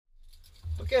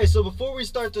Okay, so before we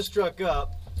start this truck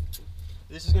up,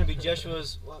 this is going to be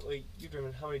Jeshua's. Wait, you've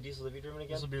driven, how many diesels have you driven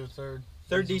again? This will be the third.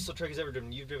 Third diesel truck he's ever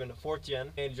driven. You've driven a 4th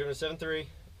gen, and you've driven a 7.3.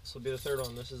 This will be the third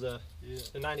one. This is the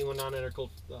 91 non-intercooled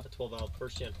 12 valve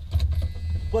 1st gen.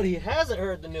 But he hasn't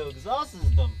heard the new exhaust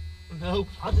system. Nope.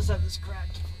 I'll just have this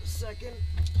cracked for a second,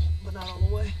 but not all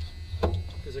the way,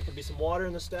 because there could be some water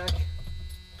in the stack.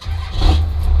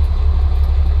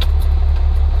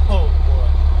 Oh boy,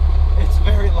 it's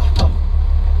very loud.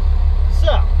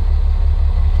 So,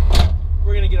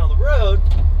 we're gonna get on the road,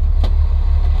 if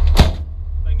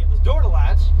I can get this door to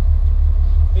latch,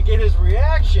 and get his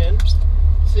reaction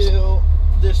to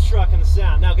this truck and the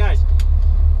sound. Now guys,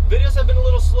 videos have been a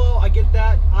little slow, I get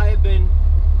that. I have been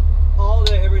all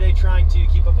day, every day trying to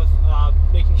keep up with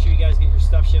making sure you guys get your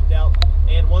stuff shipped out.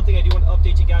 And one thing I do want to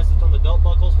update you guys is on the belt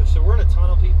buckles, which there weren't a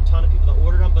ton of people that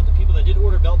ordered them, but the people that did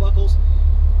order belt buckles,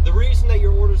 the reason that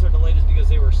your orders are delayed is because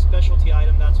they were a specialty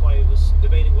item. That's why I was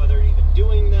debating whether even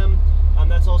doing them.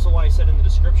 That's also why I said in the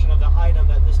description of the item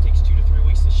that this takes 2 to 3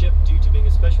 weeks to ship due to being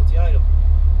a specialty item.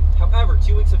 However,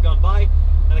 2 weeks have gone by,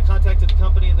 and I contacted the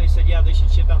company and they said, yeah, they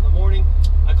should ship out in the morning.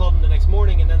 I called them the next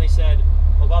morning and then they said,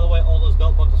 oh, by the way, all those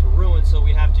belt buckles were ruined, so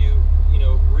we have to, you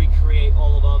know, recreate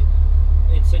all of them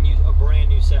and send you a brand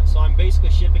new set. So I'm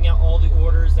basically shipping out all the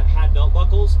orders that had belt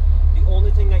buckles. The only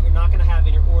thing that you're not going to have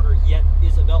in your order yet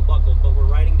is a belt buckle, but we're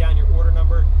writing down your order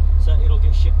number so it'll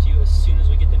get shipped to you as soon as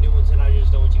we get the new ones in. I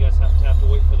just don't want you guys to have to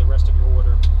wait for the rest of your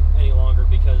order any longer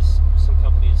because some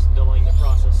companies delaying the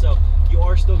process. So you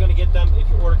are still going to get them. If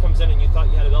your order comes in and you thought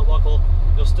you had a belt buckle,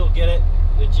 you'll still get it.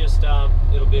 It just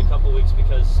it'll be a couple weeks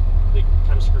because they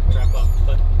kind of screwed crap up,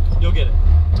 but you'll get it.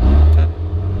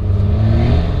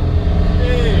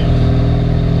 Hey,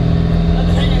 that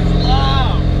thing is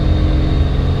loud.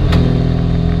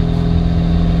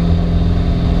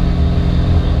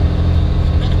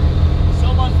 So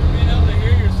much for being able to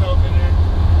hear yourself in there.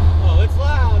 Oh, it's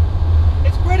loud.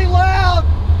 It's pretty loud.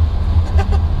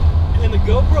 And the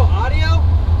GoPro audio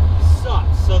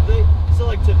sucks. So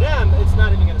like to them, it's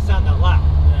not even going to sound that loud.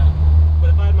 Yeah.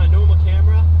 But if I had my normal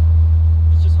camera,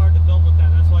 it's just hard to film with that.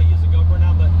 That's why I use a GoPro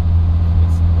now, but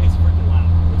it's freaking loud.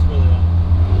 It's really loud.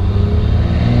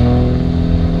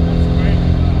 That's great.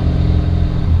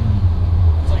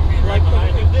 It's like being right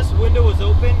behind you. If this window was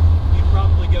open, you'd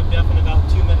probably go deaf in about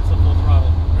 2 minutes of full throttle.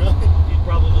 Really? You'd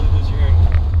probably lose your hearing.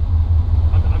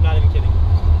 I'm not even kidding.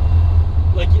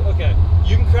 Like, okay,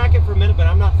 you can crack it for a minute, but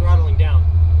I'm not throttling down.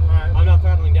 Right. I'm not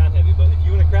throttling down heavy, but if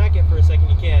you want to crack it for a second,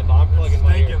 you can, but I'm plugging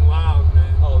my ear. It's loud,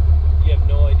 man. Oh, you have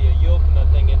no idea. You open that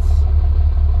thing, it's...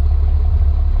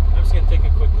 I'm just going to take a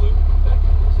quick loop.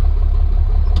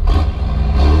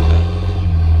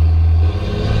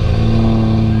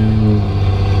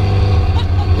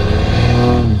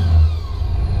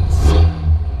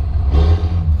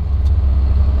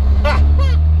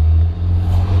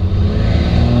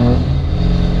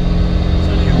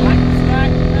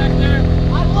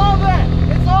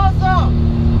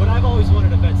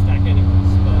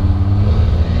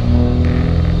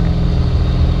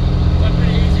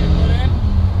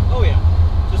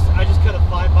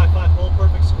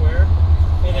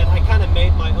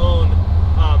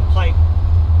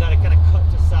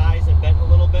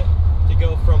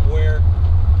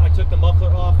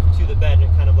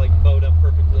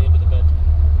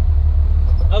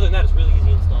 Other than that, it's really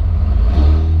easy install.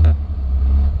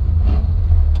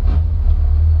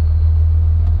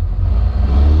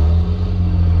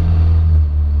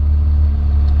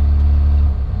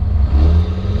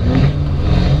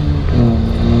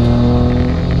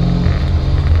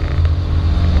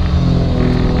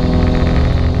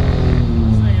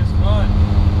 This thing is fun.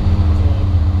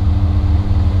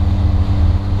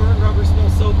 Burnt rubber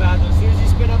smells so bad though. As soon as you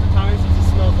spin out the tires, it just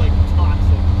smells like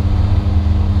toxic.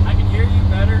 I can hear you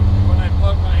better when I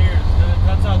plug my ears.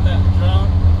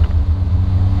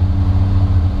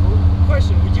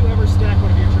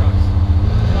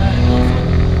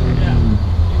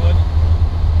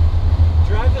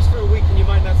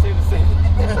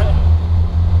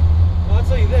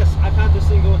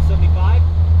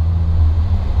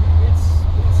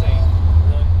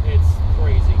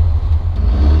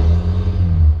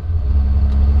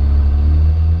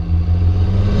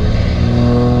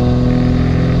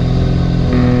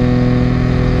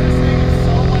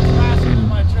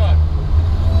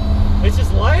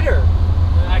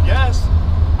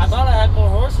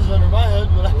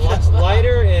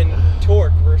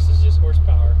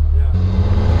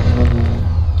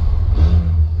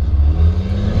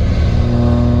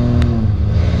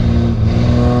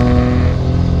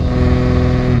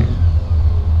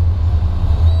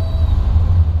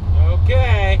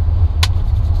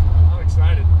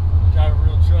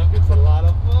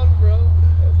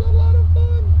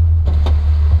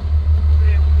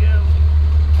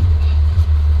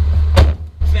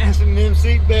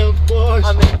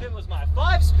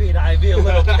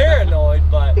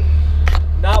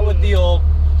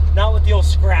 with the old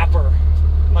scrapper.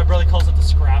 My brother calls it the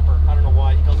scrapper. I don't know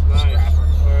why he calls it the scrapper.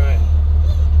 All right.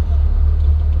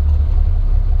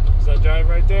 Is that drive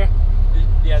right there?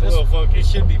 Yeah, it's a little funky. It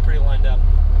should be pretty lined up.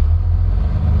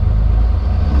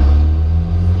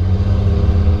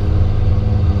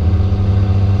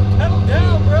 Pedal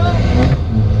down, bro.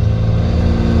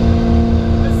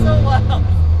 It's so loud.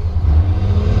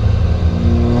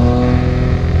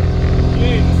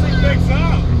 Jeez, this thing picks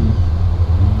up.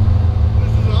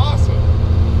 This is awesome.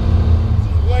 This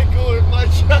is way cooler than my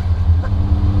truck.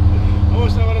 I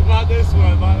wish I would have bought this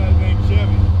one. Bought that thing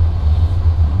Chevy.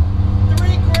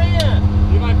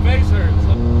 $3,000. Dude, my face hurts.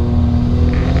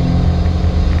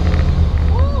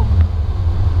 Woo.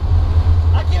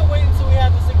 I can't wait until we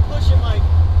have this thing pushing like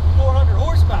 400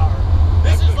 horsepower.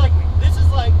 This is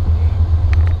like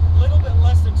a little bit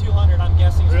less than 200. I'm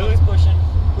guessing is Really? what it's pushing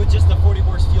with just the 40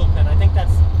 horse fuel pen. I think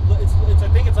that's I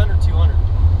think it's under 200.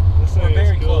 This thing Or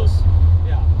very is cool. close.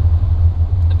 Yeah.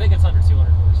 I think it's under 200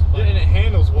 horse. But, Yeah, and it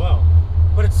handles well.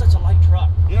 but it's such a light truck.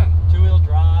 Yeah. 2-wheel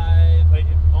drive. Like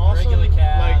awesome. Regular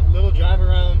cab. Like little drive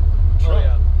around truck. Oh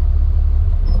yeah.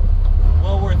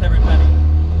 Well worth every penny.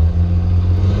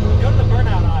 Go to the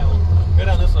burnout aisle. Go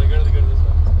down this way. Go to this way.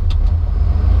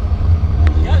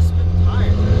 You gotta spin the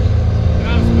tires. You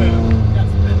gotta spin 'em. You gotta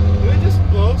spin. Dude, it just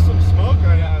blows some smoke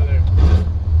right out of there.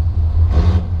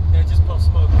 Yeah, it just puffs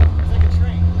smoke. It's like a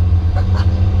train.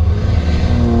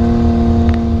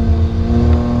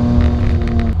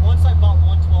 Once I bought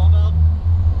one 12 valve,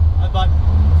 I bought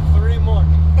 3 more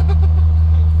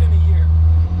within a year.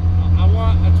 I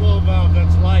want a 12 valve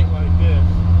that's light like this.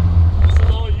 This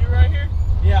is all you right here?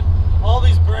 Yeah, all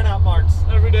these burnout marks.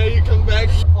 Every day you come back.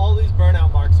 All these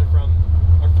burnout marks are from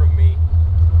me.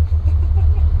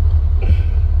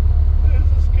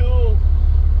 This is cool.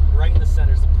 Right in the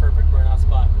center is the perfect burnout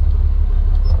spot.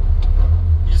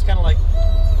 You just kind of like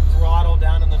throttle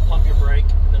down and then pump your brake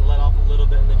and then let off a little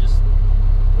bit and then just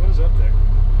What is up there?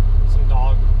 some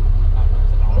dog. I don't know,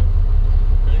 it's a dog.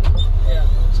 Really? Yeah,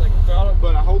 it's like throttle,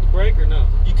 but I hold the brake or no?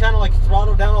 You kind of like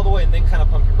throttle down all the way and then kind of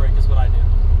pump your brake is what I do.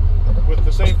 With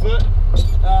the same foot?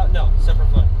 No, separate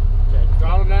foot. Okay,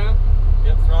 throttle down.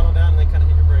 Yep, throttle down and then kind of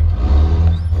hit your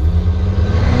brake.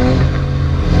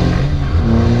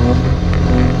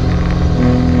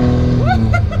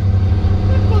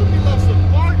 That puppy left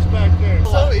some marks back there.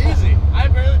 So easy. I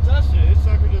barely touched it. This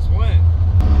sucker just went.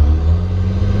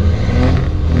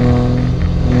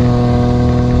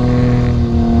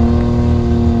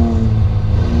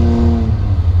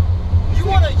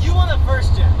 You want a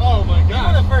first gen. Oh my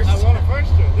god. want a first I want a gen.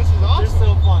 first gen. This is They're awesome.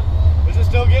 so fun. Does it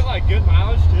still get like good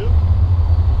mileage too?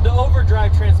 The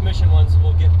overdrive transmission ones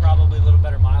will get probably a little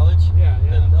better mileage Yeah,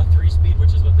 yeah. than a 3-speed,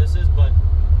 which is what this is, but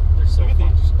they're so Look at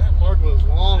fun. these. That mark was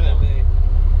long I know. that day.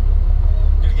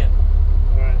 Do it again.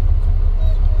 Alright.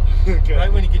 Okay.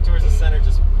 Right when you get towards the center,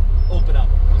 just open up.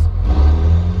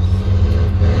 Just-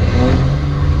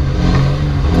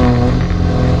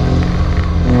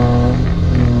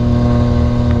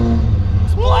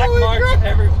 Black Holy marks crap.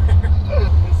 everywhere.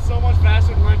 It's so much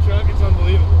faster than my truck, it's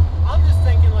unbelievable. I'm just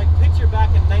thinking, like, picture back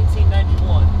in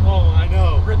 1991, Oh, I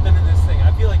know. ripping in this thing.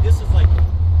 I feel like this is like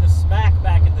the smack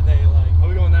back in the day. Like, Are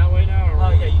we going that way now? Or oh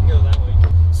yeah, you can go that way.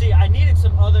 See, I needed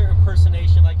some other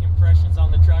impersonation, like impressions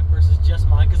on the truck versus just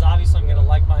mine, because obviously I'm gonna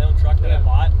like my own truck that I Yeah.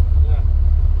 bought.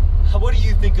 Yeah. What do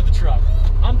you think of the truck?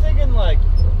 I'm thinking like,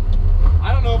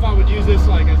 I don't know if I would use this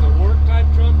like as a work type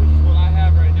truck, which is what I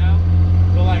have right now.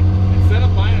 But like, instead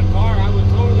of buying a car, I would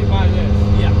totally buy this.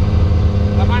 Yeah.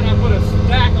 I might not put a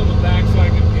stack on the back so I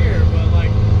can peer, but like,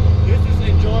 this is an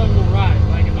enjoyable ride.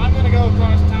 Like if I'm gonna go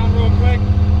across town real quick,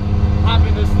 hop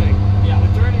in this thing. Yeah. The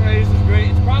turning radius is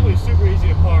great. It's probably super easy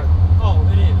to park. Oh,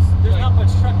 it is. There's Like- not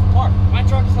much truck to park. My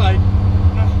truck's like,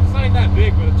 it's not even that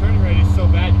big, but the turning radius is so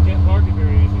bad you can't park it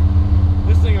very easy.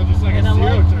 This thing will just like And a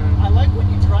zero turn. I like when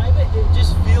you drive it, it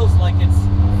just feels like it's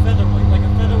featherweight, like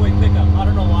a featherweight pickup. I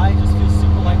don't know why, it just feels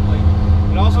super lightweight.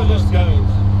 It also Almost just goes.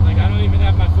 Like I don't even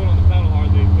have my foot on the pedal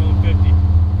hardly, going 50.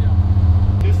 Yeah.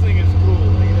 This thing is cool.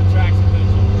 Like it attracts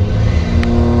attention.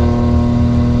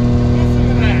 Listen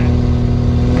to that.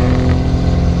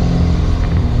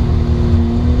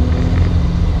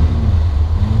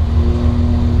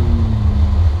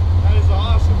 That is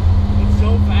awesome. It's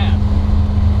so fast.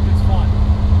 It's fun.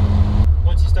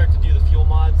 Once you start to do the fuel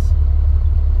mods,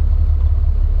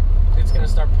 it's gonna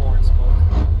start pouring smoke.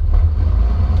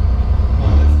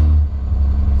 Oh,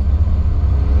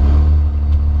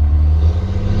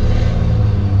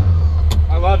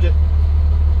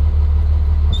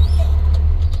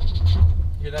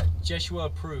 U.S.A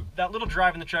approved. That little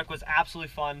drive in the truck was absolutely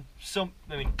fun. So,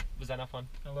 I mean, was that not fun?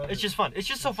 I love It's it. just fun. It's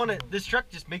just so fun. This truck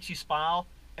just makes you smile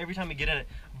every time you get in it.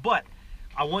 But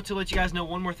I want to let you guys know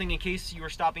one more thing in case you are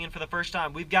stopping in for the first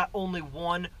time. We've got only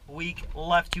 1 week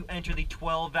left to enter the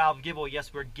 12-valve giveaway.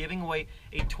 Yes, we're giving away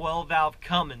a 12-valve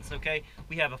Cummins, okay?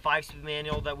 We have a 5-speed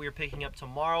manual that we are picking up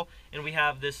tomorrow, and we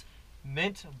have this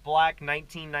mint black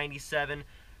 1997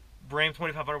 Ram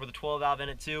 2500 with a 12-valve in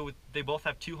it too. They both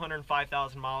have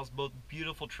 205,000 miles, both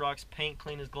beautiful trucks, paint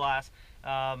clean as glass.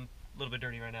 A little bit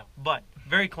dirty right now, but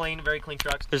very clean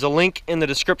trucks. There's a link in the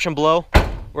description below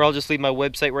where I'll just leave my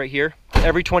website right here.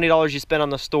 Every $20 you spend on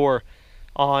the store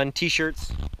on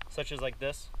t-shirts, such as like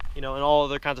this, you know, and all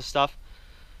other kinds of stuff,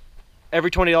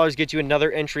 every $20 gets you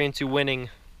another entry into winning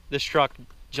this truck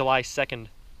July 2nd.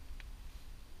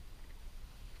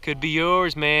 Could be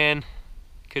yours, man.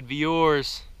 Could be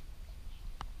yours.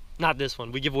 Not this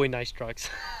one. We give away nice trucks.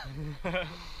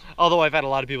 Although I've had a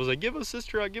lot of people say, give us this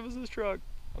truck, give us this truck.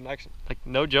 I'm actually, like,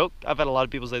 no joke, I've had a lot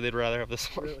of people say they'd rather have this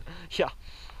one. Really? Yeah.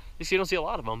 You see, you don't see a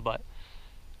lot of them, but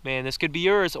man, this could be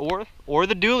yours, or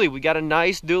the dually. We got a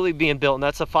nice dually being built, and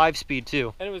that's a 5-speed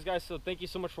too. Anyways, guys, so thank you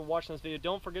so much for watching this video.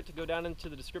 Don't forget to go down into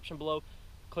the description below,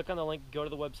 click on the link, go to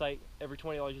the website. Every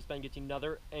 $20 you spend gets you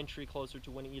another entry closer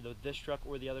to winning either this truck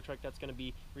or the other truck that's going to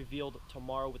be revealed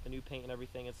tomorrow with the new paint and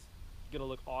everything. It's going to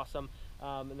look awesome.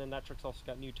 And then that truck's also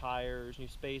got new tires, new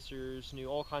spacers,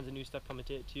 all kinds of new stuff coming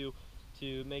to it too,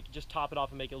 to just top it off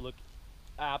and make it look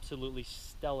absolutely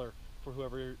stellar for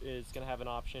whoever is going to have an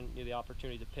option, the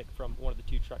opportunity to pick from one of the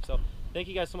 2 trucks. So thank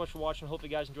you guys so much for watching. Hope you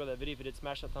guys enjoyed that video. If you did,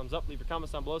 smash that thumbs up, leave your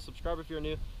comments down below, subscribe if you're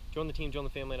new, join the team, join the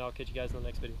family, and I'll catch you guys in the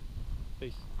next video.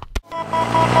 Peace.